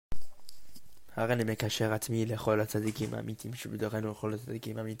הריני מקשר עצמי לכל הצדיקים האמיתים שבדורנו ולכל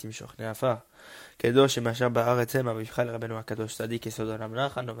הצדיקים האמיתים שוכני עפר. קדוש שמשאר בארץ המה ויבחר לרבנו הקדוש צדיק יסוד עולם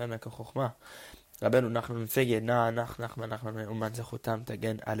נחה נובע מהחוכמה. רבנו נחמן מפגד נח נחמן אומן זכותם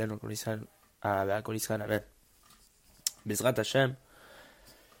תגן עלינו כל ישראל כל ישראל אמן. בעזרת השם,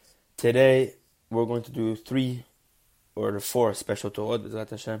 today we're going to do 3 or 4 special Torah.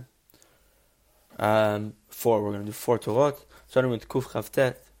 בעזרת השם. 4, we're going to do 4 Torah, starting with Kuf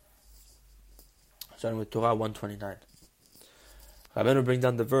Chavtet, starting with Torah 129. Rabeinu brings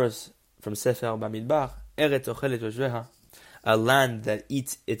down the verse from Sefer Bamidbar, Eretz ochelet yoshveha, a land that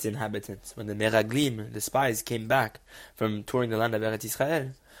eats its inhabitants. When the Meraglim, the spies, came back from touring the land of Eretz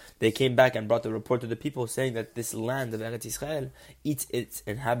Israel, they came back and brought the report to the people saying that this land of Eretz Israel eats its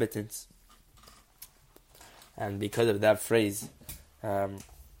inhabitants. And because of that phrase,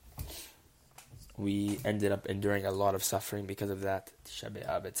 we ended up enduring a lot of suffering because of that, Tisha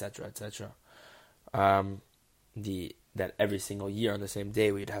B'Av, etc., etc. That every single year on the same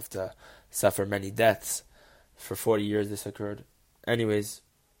day we'd have to suffer many deaths. For 40 years this occurred. Anyways,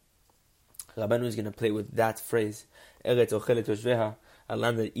 Rabeinu is going to play with that phrase, Eretz ochelet yoshveha, a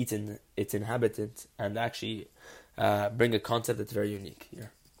land that eats its inhabitants, and actually bring a concept that's very unique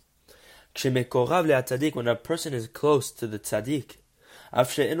here. K'shemekorav le'atzadik, when a person is close to the tzaddik,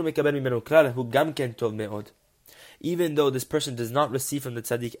 even though this person does not receive from the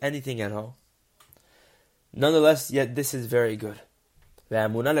tzaddik anything at all, nonetheless, yet this is very good.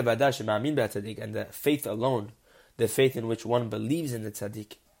 And the faith alone, the faith in which one believes in the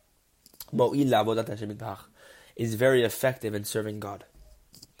tzaddik, is very effective in serving God.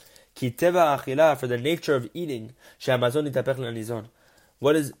 For the nature of eating,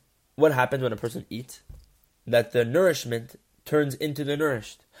 what happens when a person eats? That the nourishment turns into the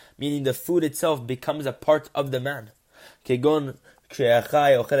nourished, meaning the food itself becomes a part of the man. As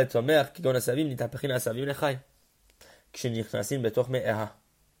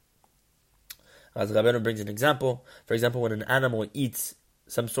Rabeinu brings an example. For example, when an animal eats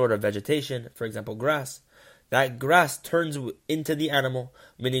some sort of vegetation, for example grass, that grass turns into the animal,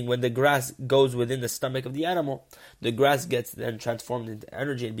 meaning when the grass goes within the stomach of the animal, the grass gets then transformed into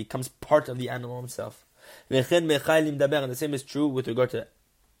energy and becomes part of the animal himself. And the same is true with regard to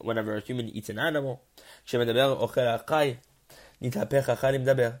whenever a human eats an animal.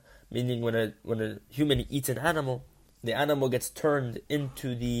 Meaning when a human eats an animal, the animal gets turned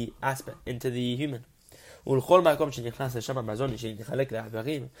into the human.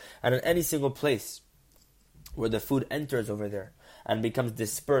 And in any single place where the food enters over there and becomes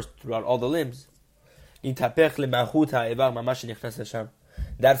dispersed throughout all the limbs, that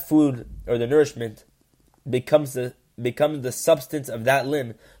food or the nourishment becomes the substance of that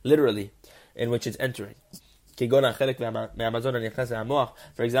limb, literally, in which it's entering. For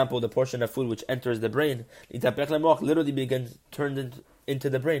example, the portion of food which enters the brain, literally begins turned into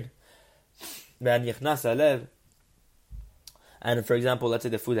the brain. And for example, let's say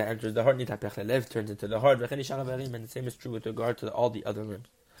the food that enters the heart, turns into the heart, and the same is true with regard to all the other limbs.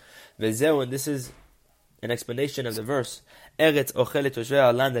 And this is an explanation of the verse, Eretz ochelet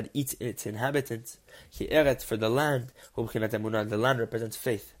yoshveha, a land that eats its inhabitants. For the land represents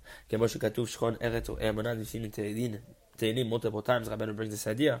faith. We've seen in Tehillim multiple times, Rabeinu brings this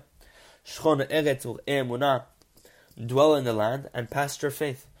idea. Shchon eretz u'emunah, dwell in the land and pasture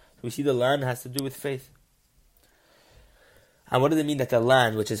faith. We see the land has to do with faith. And what does it mean that the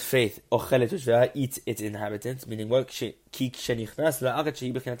land, which is faith, ochelet yoshveha, eats its inhabitants? Meaning what?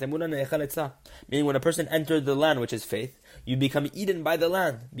 Meaning when a person enters the land, which is faith, you become eaten by the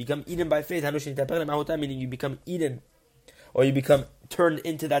land, become eaten by faith. Meaning you become eaten, or you become turned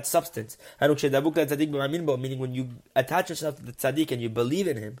into that substance. Meaning when you attach yourself to the tzaddik and you believe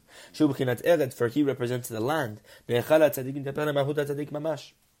in him, for he represents the land.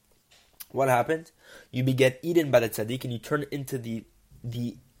 What happened? You get eaten by the tzaddik and you turn into the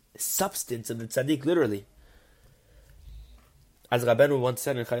substance of the tzaddik, literally. As Rabeinu once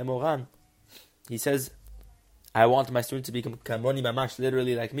said in Chayei Moran, he says, I want my students to become kamoni mamash,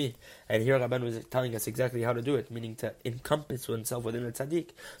 literally like me. And here Rabeinu is telling us exactly how to do it, meaning to encompass oneself within the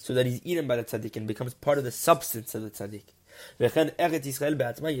tzaddik, so that he's eaten by the tzaddik and becomes part of the substance of the tzaddik.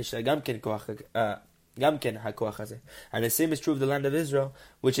 And the same is true of the land of Israel,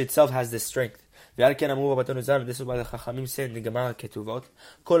 which itself has this strength. This is why the Chachamim say in the Gemara Ketuvot,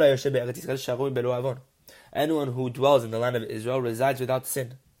 anyone who dwells in the land of Israel resides without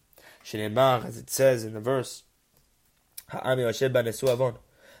sin. As it says in the verse,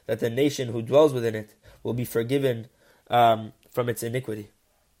 that the nation who dwells within it will be forgiven from its iniquity.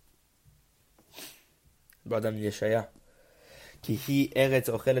 Ki hi eretz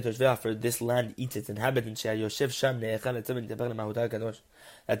ochelet yoshvea, for this land eats its inhabitants. Yoshev sham ne'echal etzem nitaper lemahutah kadosh.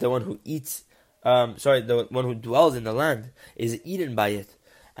 That the one who eats, the one who dwells in the land is eaten by it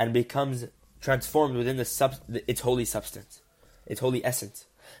and becomes transformed within its holy substance, its holy essence.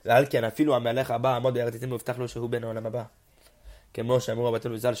 And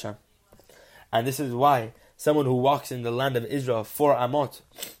this is why someone who walks in the land of Israel 4 amot,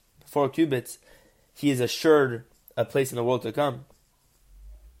 4 cubits, he is assured a place in the world to come.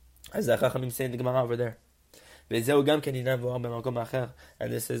 As the Chachamim say in the Gemara over there. And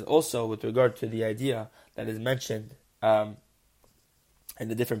this is also with regard to the idea that is mentioned in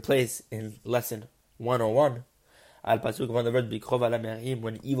a different place in lesson 101. Al pasuk von the word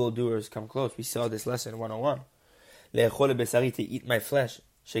when evildoers come close. We saw this lesson 101. To eat my flesh.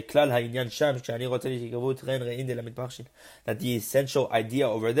 That the essential idea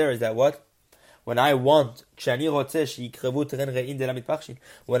over there is that what? When I want to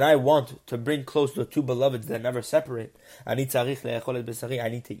bring close the two beloveds that never separate, I need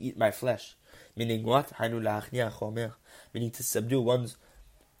to eat my flesh. Meaning what? Meaning to subdue one's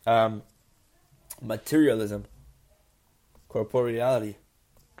materialism, corporeality.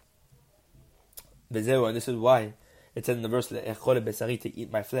 And this is why it says in the verse, to eat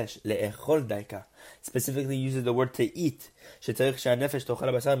my flesh. Specifically uses the word to eat.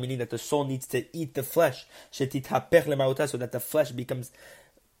 Meaning that the soul needs to eat the flesh. So that the flesh becomes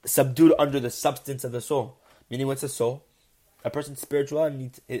subdued under the substance of the soul. Meaning what's the soul? A person's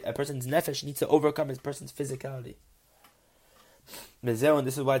spirituality, a person's nefesh needs to overcome his person's physicality. And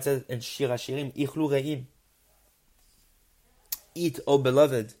this is why it says in Shir HaShirim, Ichlu Re'im. Eat, O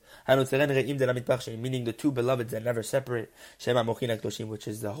beloved, meaning the two beloveds that never separate, which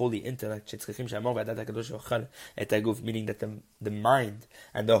is the holy intellect, meaning that the mind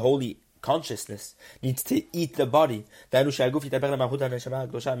and the holy consciousness needs to eat the body, meaning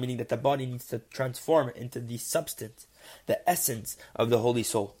that the body needs to transform into the substance, the essence of the holy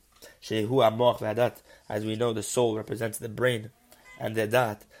soul. As we know, the soul represents the brain, and the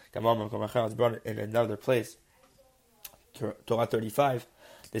dat, is brought in another place. Torah 35,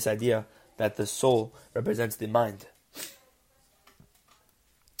 this idea that the soul represents the mind.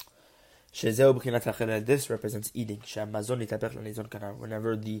 This represents eating.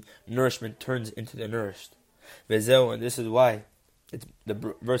 Whenever the nourishment turns into the nourished. And this is why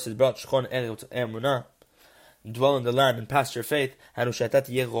the verse is brought, dwell in the land and pasture faith,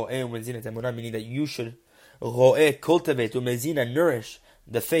 meaning that you should cultivate and nourish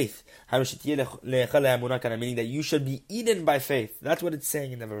the faith, meaning that you should be eaten by faith. That's what it's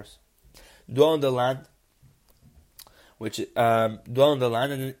saying in the verse. Dwell in the land, and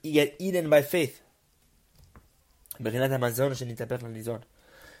then get eaten by faith, which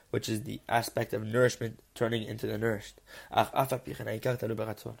is the aspect of nourishment turning into the nourished.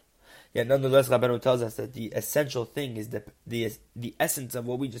 Yet nonetheless, Rabeinu tells us that the essential thing is the essence of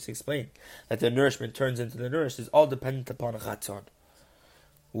what we just explained, that the nourishment turns into the nourished, is all dependent upon ratzon.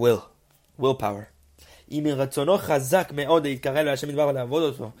 Willpower. If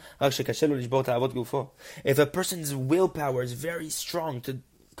a person's willpower is very strong to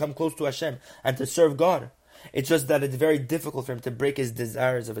come close to Hashem and to serve God, it's just that it's very difficult for him to break his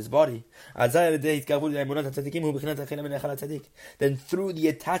desires of his body. Then through the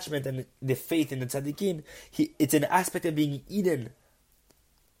attachment and the faith in the tzaddikim, it's an aspect of being eaten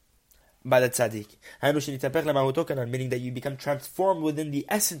by the tzaddik, meaning that you become transformed within the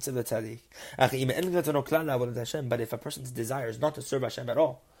essence of the tzaddik. But if a person's desire is not to serve Hashem at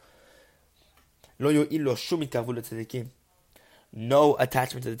all, no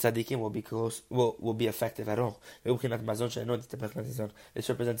attachment to the tzaddikim will be effective at all. This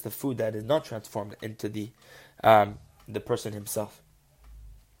represents the food that is not transformed into the person himself.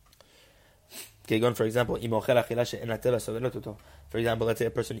 For example, let's say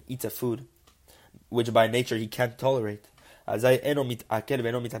a person eats a food which by nature he can't tolerate. Then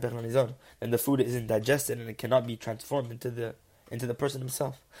the food isn't digested and it cannot be transformed into the person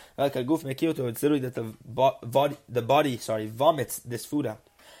himself. It's literally that the body vomits this food out.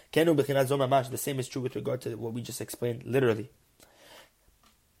 The same is true with regard to what we just explained literally.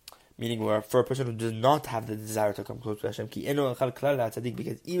 Meaning where for a person who does not have the desire to come close to Hashem,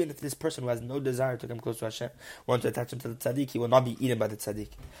 because even if this person who has no desire to come close to Hashem wants to attach him to the tzaddik, he will not be eaten by the tzaddik.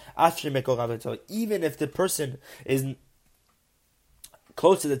 Even if the person is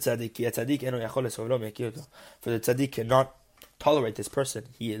close to the tzaddik, for the tzaddik cannot tolerate this person,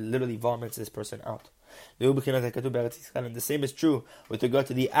 he literally vomits this person out. And the same is true with regard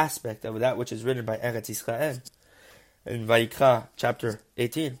to the aspect of that which is written by Eretz Yisrael. In Vayikra chapter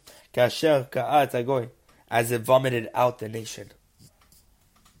 18, as it vomited out the nation.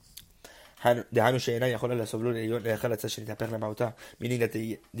 דהיינו שאינה יכולה לסובלו לאכל עצה שנתהפך למהותה, meaning that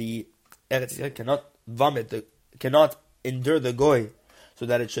the Eretz Yisrael cannot endure the goy, so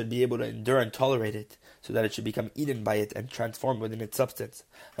that it should be able to endure and tolerate it, so that it should become eaten by it and transformed within its substance.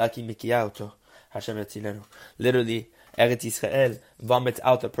 Literally, Eretz Yisrael vomits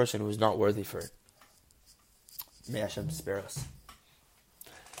out a person who is not worthy for it. May Hashem spare us.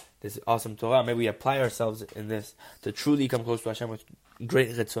 This is awesome Torah. May we apply ourselves in this to truly come close to Hashem with great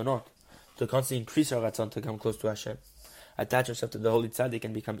ritzonot, to constantly increase our ratzon to come close to Hashem. Attach yourself to the holy Tzadik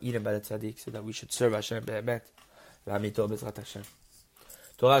and become eaten by the Tzadik, so that we should serve Hashem be'emet. V'amito b'ezrat Hashem.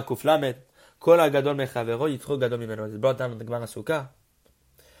 Torah Kuf Lamed, Kol ha'gadol mechavero yitro gadol mimeno. It's brought down in the Gemara Sukkah.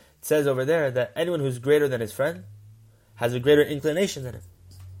 It says over there that anyone who's greater than his friend has a greater inclination than him.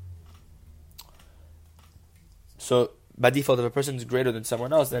 So, by default, if a person is greater than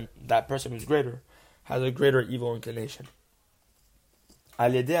someone else, then that person who's greater has a greater evil inclination.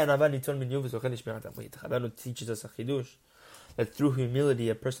 Rabeinu teaches us a chidush that through humility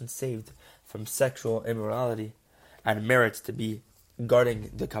a person saved from sexual immorality and merits to be guarding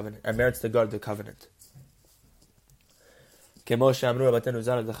the covenant, and merits to guard the covenant.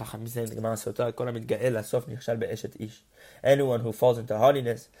 Anyone who falls into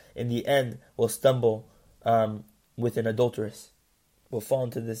haughtiness in the end will stumble with an adulteress, will fall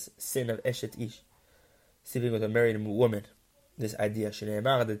into this sin of eshet ish, sleeping with a married woman. This idea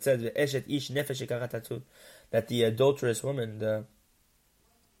that says that the adulterous woman,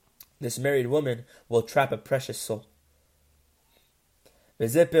 this married woman, will trap a precious soul. And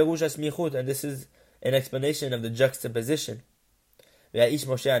this is an explanation of the juxtaposition. This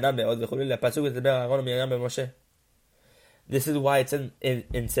is why it's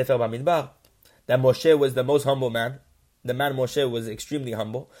in Sefer Bamidbar that Moshe was the most humble man. The man Moshe was extremely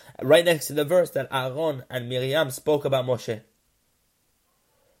humble. Right next to the verse that Aaron and Miriam spoke about Moshe.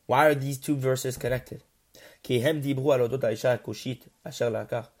 Why are these two verses connected? For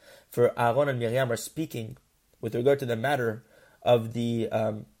Aaron and Miriam are speaking with regard to the matter of the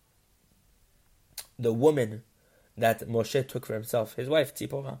woman that Moshe took for himself, his wife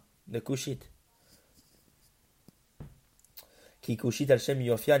Tzipora, the Kushit. Ki Kushit al Shem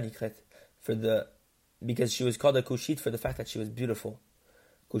Yofia nikret, because she was called a Kushit for the fact that she was beautiful.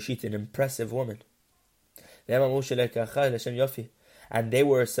 Kushit, an impressive woman. And they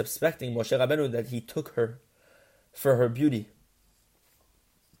were suspecting Moshe Rabeinu that he took her for her beauty,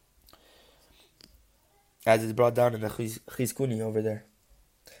 as is brought down in the Chizkuni over there.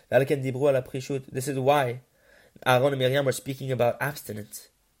 This is why Aaron and Miriam were speaking about abstinence.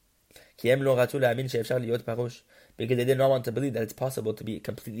 Because they did not want to believe that it's possible to be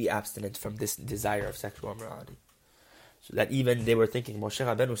completely abstinent from this desire of sexual immorality. So that even they were thinking Moshe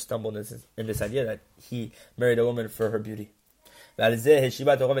Rabeinu stumbled in this idea that he married a woman for her beauty. And this is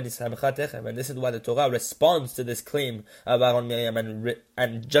why the Torah responds to this claim of Aaron Miriam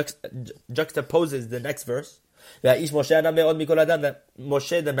and juxtaposes the next verse. That Moshe,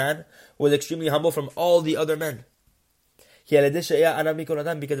 the man, was extremely humble from all the other men.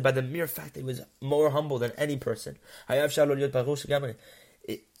 Because by the mere fact that he was more humble than any person, it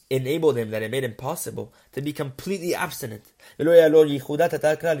enabled him, that it made him possible to be completely abstinent. He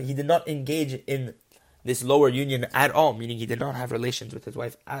did not engage in this lower union at all, meaning he did not have relations with his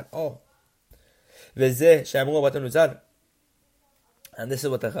wife at all. And this is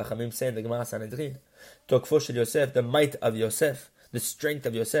what the Chachamim say in the Gemara Sanhedrin. Tokfo shel Yosef, the might of Yosef, the strength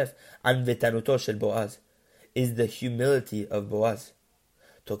of Yosef, and vetanuto shel Boaz, is the humility of Boaz.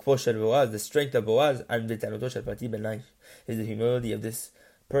 Tokfo shel Boaz, the strength of Boaz, and vetanuto shel Palti ben Laish, is the humility of this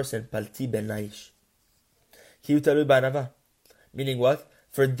person, Palti ben Laish. Ki utalu ba'anava, meaning what?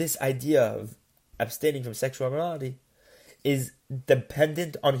 For this idea of abstaining from sexual immorality is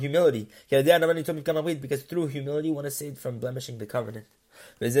dependent on humility. Because through humility one is saved from blemishing the covenant.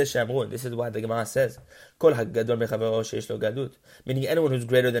 This is why the Gemara says, meaning anyone who's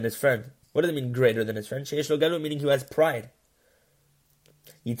greater than his friend. What does it mean, greater than his friend? Meaning who has pride.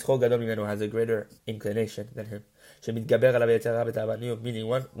 Has a greater inclination than him. Meaning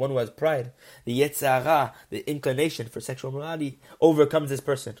one who has pride. The Yetzirah, the inclination for sexual immorality, overcomes this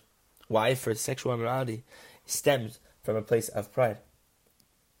person. Why? For sexual immorality stems from a place of pride.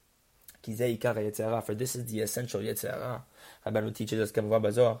 For this is the essential Yetzirah. Rabeinu teaches us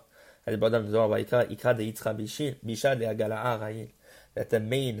that the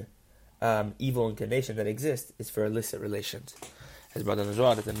main evil inclination that exists is for illicit relations. As brought down in the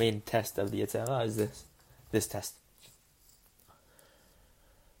Zohar, that the main test of the Yetzirah is this test.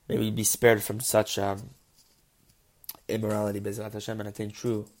 May we be spared from such immorality, Bezrat Hashem, and attain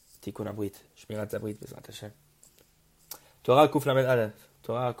true Tikkun Abrit, Shmirat Abrit, Bezrat Hashem. Torah Kuf Lamed Aleph.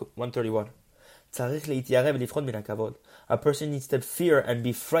 Torah 131. A person needs to fear and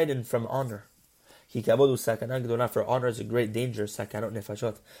be frightened from honor. For honor is a great danger,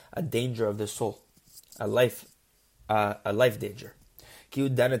 a danger of the soul, a life danger.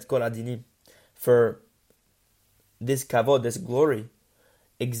 For this kavod, this glory,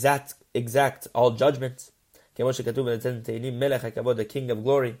 exact all judgments. The king of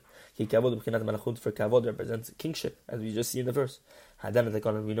glory. For kavod represents kingship, as we just see in the verse.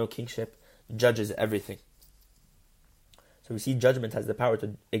 We know kingship judges everything. So we see judgment has the power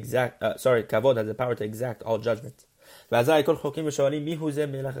to kavod has the power to exact all judgment.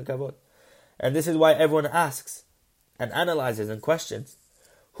 And this is why everyone asks and analyzes and questions,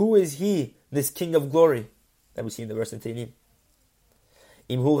 who is he, this king of glory, that we see in the verse in Tehillim?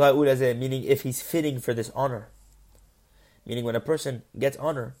 Meaning if he's fitting for this honor. Meaning when a person gets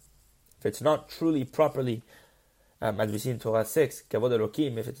honor, if it's not truly, properly, as we see in Torah 6, kavod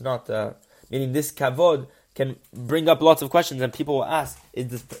elokim, if it's not, meaning this kavod can bring up lots of questions, and people will ask,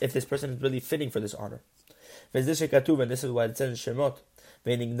 if this person is really fitting for this honor. And this is why it says in Shemot,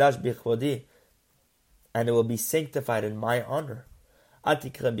 and it will be sanctified in my honor.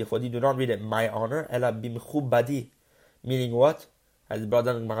 Do not read it my honor, meaning what? As brought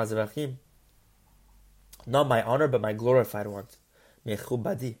down in Gemara Zevachim, not my honor, but my glorified one. Because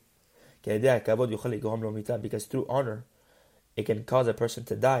through honor, it can cause a person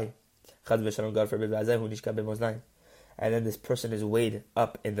to die. God forbid, and then this person is weighed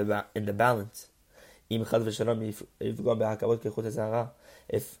up in the balance. If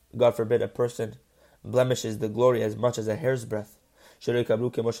God forbid a person blemishes the glory as much as a hair's breadth,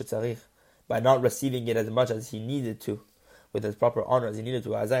 by not receiving it as much as he needed to, with as proper honor as he needed to.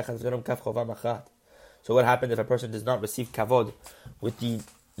 So what happens if a person does not receive kavod with the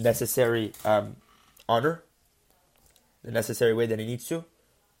necessary honor, the necessary way that he needs to,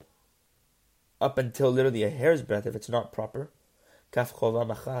 up until literally a hair's breadth, if it's not proper,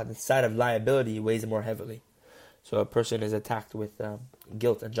 the side of liability weighs more heavily. So a person is attacked with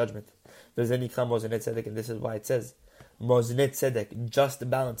guilt and judgment. And this is why it says, Moznet tzedek, just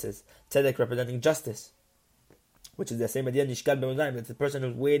balances. Tzedek representing justice, which is the same idea, nishkal b'mozaim, it's the person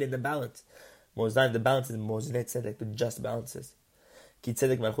who's weighed in the balance. Mozaim, the balance is Moznet tzedek, the just balances. Ki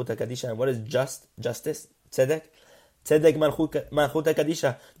tzedek malchut HaKadisha, and what is justice? Tzedek? Tzedek malchut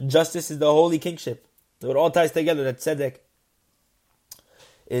HaKadisha. Justice is the holy kingship. So it all ties together that tzedek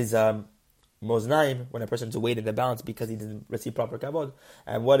is Moznaim, when a person's weighed in the balance because he didn't receive proper kavod.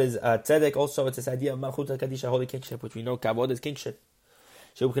 And what is tzedek? Also, it's this idea of malchut HaKadisha, holy kingship, which we know kavod is kingship.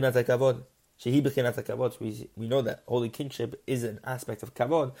 Shehu b'chinat HaKavod. Shehi b'chinat HaKavod. We know that holy kingship is an aspect of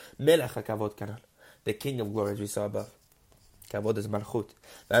kavod. Melech HaKavod kanan, the king of glory, as we saw above. Kavod is malchut.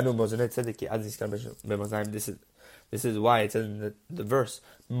 This is why it's in the verse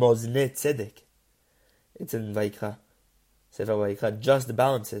Moznet tzedek. It's in Vayikra, Sefer Vayikra. Just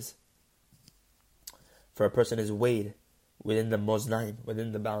balances. For a person is weighed within the moznaim,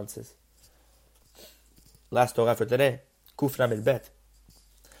 within the balances. Last Torah for today, Kuf Lamed Bet.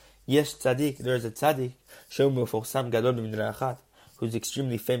 Yesh Tzadik, there is a Tzadik, Sheu Mefursam Gadol b'Medina Achat, who's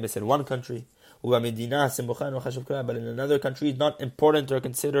extremely famous in one country, but in another country is not important or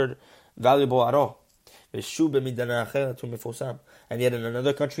considered valuable at all. And yet in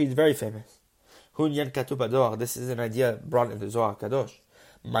another country is very famous. This is an idea brought in the Zohar Kadosh.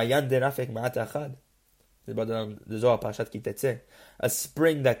 The Zohar Parashat Kitetze, a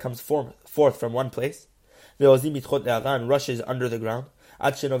spring that comes forth from one place, and rushes under the ground,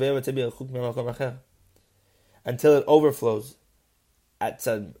 until it overflows at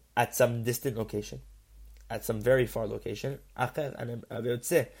some distant location, at some very far location, and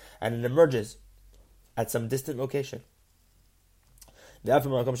it emerges at some distant location.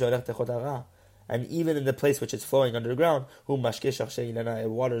 And even in the place which is flowing underground, it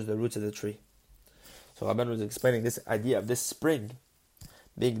waters the roots of the tree. So Rabeinu was explaining this idea of this spring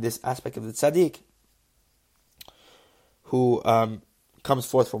being this aspect of the tzaddik who comes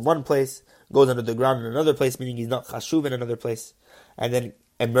forth from one place, goes under the ground in another place, meaning he's not chashuv in another place, and then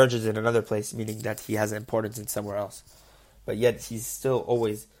emerges in another place, meaning that he has importance in somewhere else. But yet he's still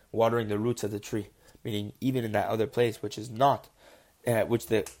always watering the roots of the tree, meaning even in that other place, which is not,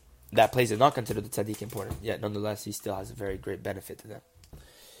 that place is not considered the tzaddik important, yet nonetheless he still has a very great benefit to them.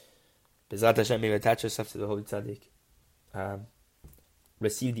 Bezrat Hashem, may attach yourself to the holy tzaddik.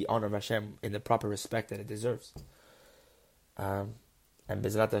 Receive the honor of Hashem in the proper respect that it deserves. And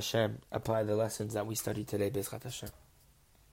Bezrat Hashem, apply the lessons that we studied today, Bezrat Hashem.